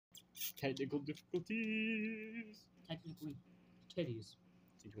Technical difficulties. Technically, titties.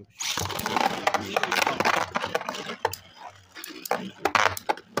 I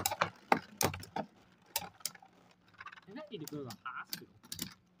might need to go to the hospital.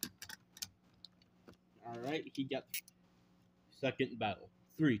 Alright, he got second battle.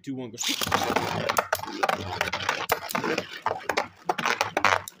 3, 2, 1, go.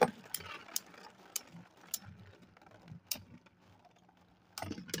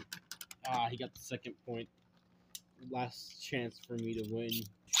 Ah, he got the second point. Last chance for me to win.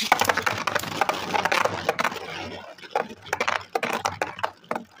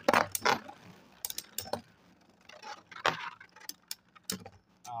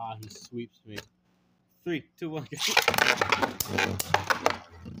 Ah, he sweeps me. 3, 2, 1, go.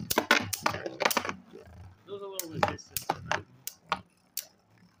 There's a little resistance to that.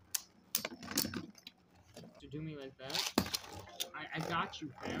 To do me like that? I got you,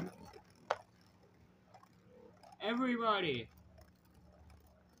 fam. Everybody,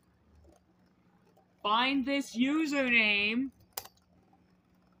 find this username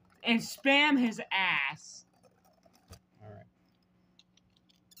and spam his ass. Alright.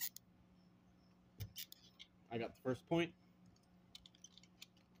 I got the first point.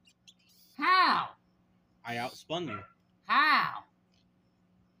 How? I outspun you. How?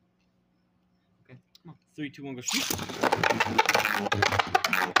 Okay, come on. 3, 2, 1, go shoot.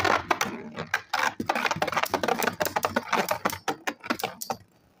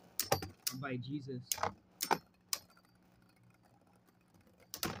 By Jesus.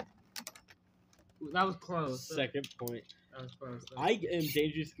 Ooh, that was close. Second point. That was close. I am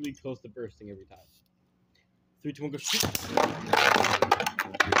dangerously close to bursting every time. 3, 2, 1, go shoot.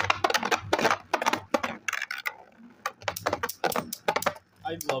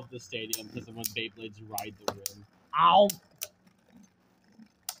 I love the stadium because of when Beyblades ride the rim. Ow!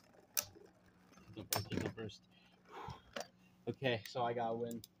 Don't burst. Okay, so I gotta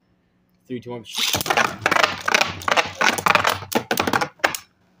win. 3, 2, 1, shoot.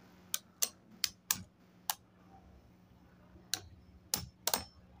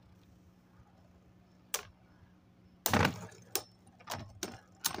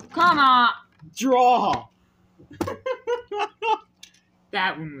 Come on! Draw!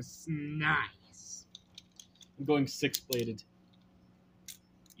 That one was nice. I'm going 6-bladed.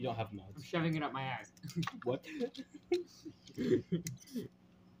 You don't have I'm mods. shoving it up my ass. What?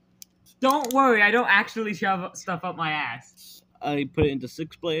 Don't worry, I don't actually shove stuff up my ass. I put it into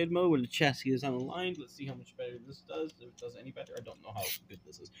 6-bladed mode where the chassis is unaligned. Let's see how much better this does. If it does any better, I don't know how good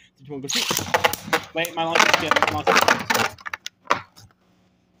this is. 3, 2, 1, go shoot. Wait, my launch is getting lost.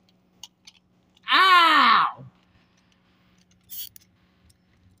 Ow!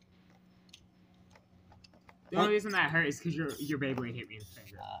 The only reason that hurt is because your Beyblade hit me in the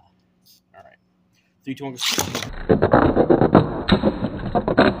finger. Alright. 3, 2, 1, go shoot.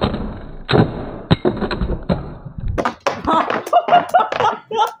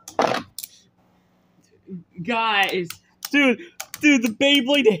 Guys, Dude, the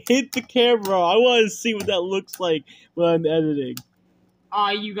Beyblade hit the camera. I want to see what that looks like when I'm editing.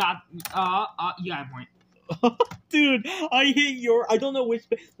 you got a point. Dude, I hit your... I don't know which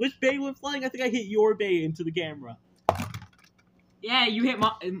Beyblade flying. I think I hit your Bey into the camera. Yeah, you hit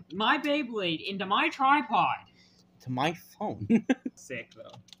my Beyblade into my tripod. To my phone. Sick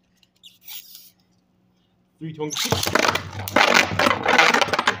though. 3, 2, 1,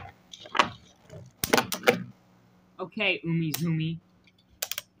 Okay, Umizoomi.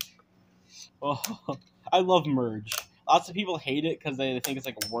 oh, I love Merge. Lots of people hate it because they think it's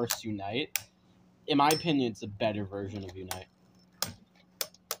like a worse Unite. In my opinion, it's a better version of Unite.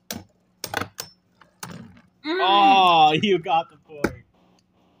 Oh, you got the point.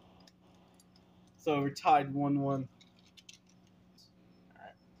 So we're tied 1-1. Alright.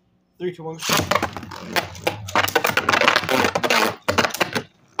 3, 2, 1.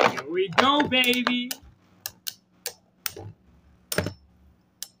 Here we go, baby.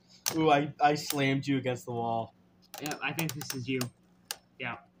 Ooh, I slammed you against the wall. Yeah, I think this is you.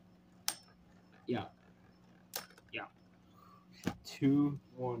 Yeah. Yeah. Yeah. 2,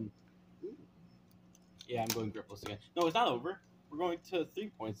 1. Yeah, I'm going gripless again. No, it's not over. We're going to 3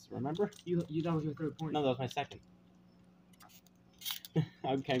 points, remember? You that was your third point. No, that was my second.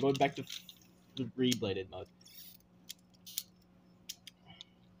 Okay, going back to the 3-bladed mode.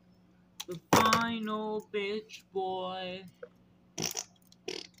 The final bitch boy.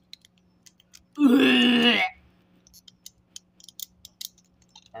 Alright.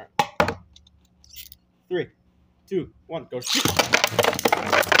 3, 2, 1, go shoot.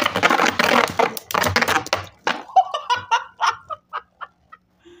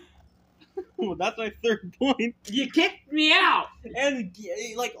 That's my 3rd point. You kicked me out. And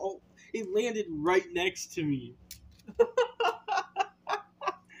like, it landed right next to me.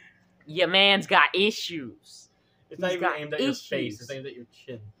 Your man's got issues. It's not He's even got aimed at your issues. face. It's aimed at your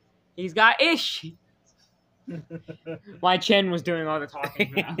chin. He's got issues. My chin was doing all the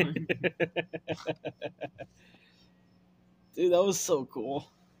talking now. Dude, that was so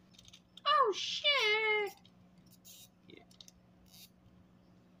cool. Oh shit!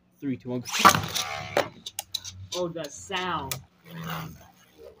 3, 2, 1. Oh, the sound.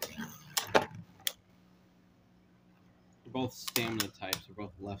 We're both stamina types. We're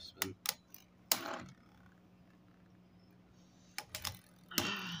both left spin.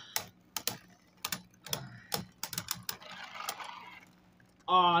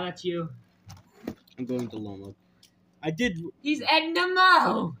 Oh, that's you. I'm going to Loma. He's Edna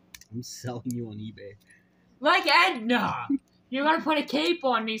Mo! I'm selling you on eBay. Like Edna! You're gonna put a cape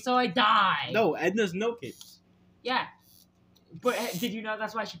on me so I die. No, Edna's no capes. Yeah. But did you know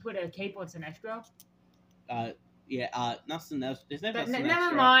that's why she put a cape on Sinestro? Yeah, not Sinestro. His name's not Sinestro.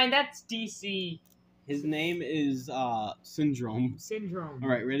 Never mind, that's DC. His name is, Syndrome. Syndrome.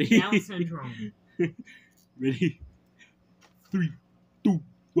 Alright, ready? Down syndrome. Ready? 3, 2,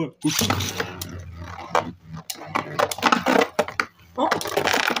 1. Oh.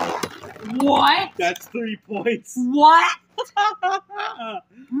 What? That's 3 points. What?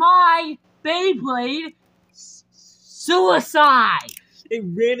 My Beyblade suicide. It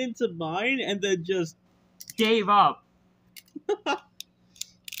ran into mine and then just Gave up.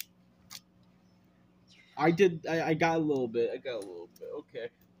 I got a little bit. Okay.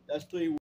 That's 3